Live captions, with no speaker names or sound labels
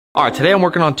Alright, today I'm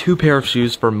working on two pair of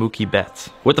shoes for Mookie Betts.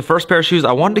 With the first pair of shoes,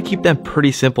 I wanted to keep them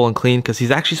pretty simple and clean because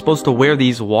he's actually supposed to wear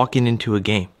these walking into a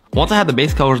game. Once I had the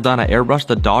base colors done, I airbrushed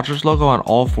the Dodgers logo on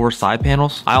all four side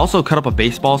panels. I also cut up a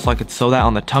baseball so I could sew that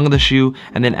on the tongue of the shoe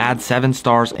and then add 7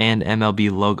 stars and MLB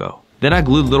logo. Then I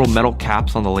glued little metal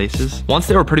caps on the laces. Once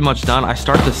they were pretty much done, I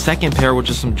started the second pair,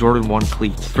 which is some Jordan 1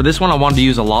 cleats. For this one, I wanted to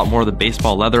use a lot more of the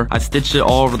baseball leather. I stitched it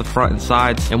all over the front and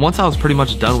sides, and once I was pretty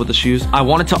much done with the shoes, I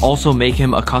wanted to also make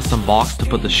him a custom box to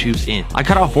put the shoes in. I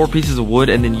cut out 4 pieces of wood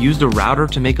and then used a router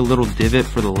to make a little divot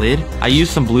for the lid. I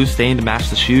used some blue stain to match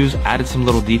the shoes, added some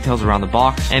little details around the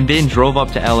box, and then drove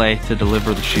up to LA to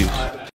deliver the shoes.